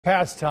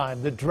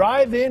Pastime, the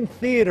drive-in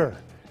theater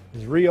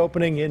is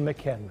reopening in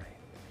McHenry.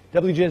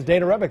 WGN's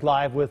Dana Rebick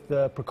live with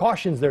the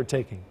precautions they're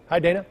taking. Hi,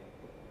 Dana.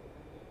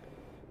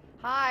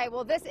 Hi,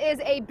 well, this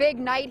is a big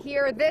night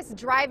here. This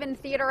drive-in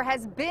theater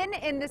has been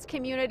in this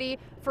community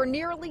for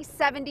nearly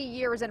 70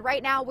 years. And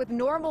right now, with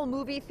normal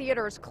movie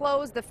theaters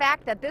closed, the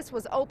fact that this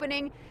was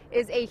opening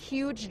is a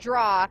huge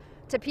draw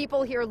to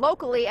people here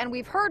locally. And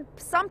we've heard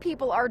some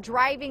people are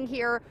driving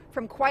here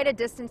from quite a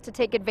distance to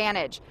take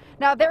advantage.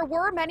 Now, there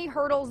were many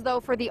hurdles, though,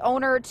 for the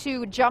owner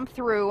to jump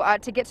through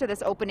to get to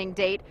this opening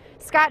date.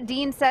 Scott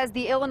Dean says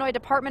the Illinois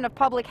Department of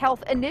Public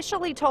Health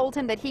initially told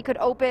him that he could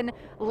open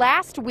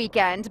last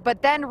weekend,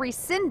 but then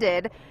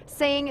rescinded,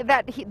 saying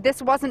that this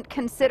wasn't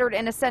considered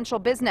an essential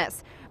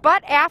business.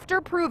 But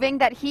after proving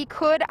that he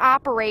could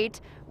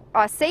operate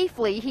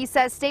safely, he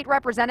says State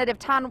Representative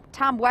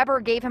Tom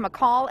Weber gave him a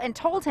call and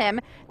told him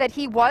that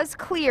he was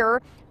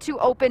clear to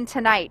open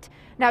tonight.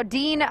 Now,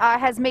 Dean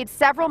has made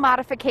several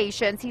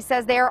modifications. He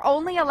says they are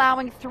only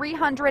allowing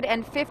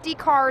 350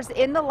 cars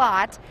in the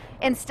lot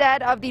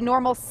instead of the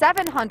normal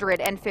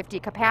 750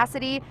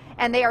 capacity,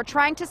 and they are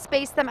trying to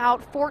space them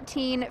out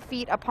 14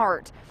 feet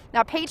apart.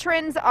 Now,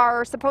 patrons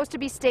are supposed to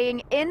be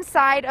staying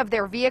inside of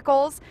their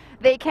vehicles.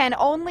 They can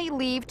only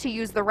leave to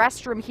use the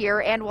restroom here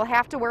and will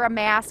have to wear a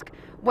mask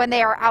when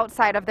they are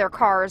outside of their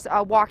cars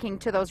walking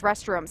to those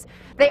restrooms.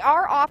 They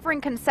are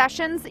offering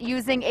concessions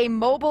using a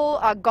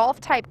mobile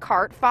golf-type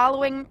cart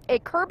following a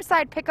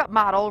curbside pickup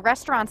model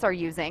restaurants are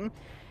using.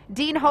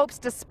 Dean hopes,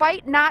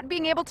 despite not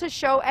being able to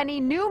show any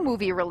new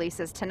movie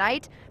releases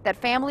tonight, that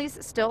families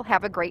still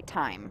have a great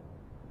time.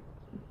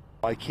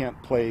 I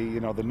can't play,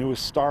 the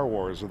newest Star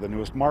Wars or the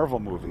newest Marvel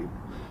movie.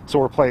 So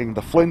we're playing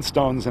the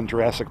Flintstones in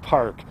Jurassic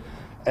Park.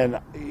 And,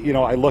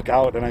 I look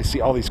out and I see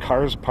all these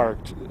cars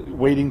parked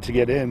waiting to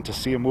get in to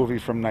see a movie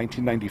from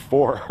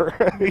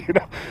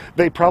 1994.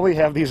 They probably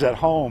have these at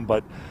home,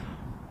 but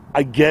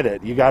I get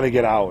it. You got to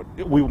get out.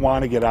 We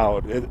want to get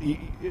out.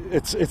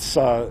 It's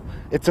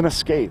an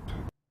escape.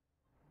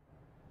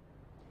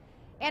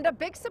 And a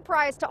big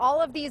surprise to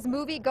all of these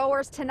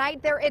moviegoers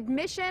tonight, their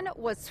admission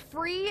was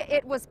free.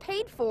 It was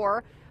paid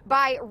for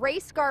by Ray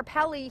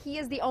Scarpelli. He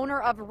is the owner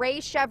of Ray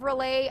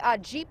Chevrolet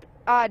Jeep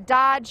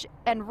Dodge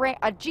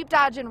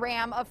and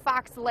Ram of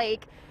Fox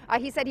Lake.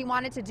 He said he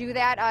wanted to do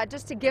that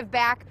just to give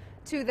back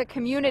to the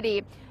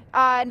community.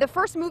 And the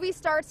first movie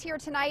starts here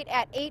tonight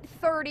at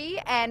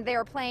 8:30, and they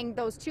are playing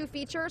those two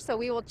features. So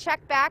we will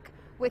check back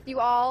with you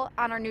all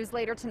on our news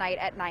later tonight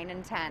at 9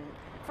 and 10.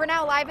 For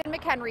now, live in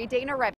McHenry, Dana Rebick.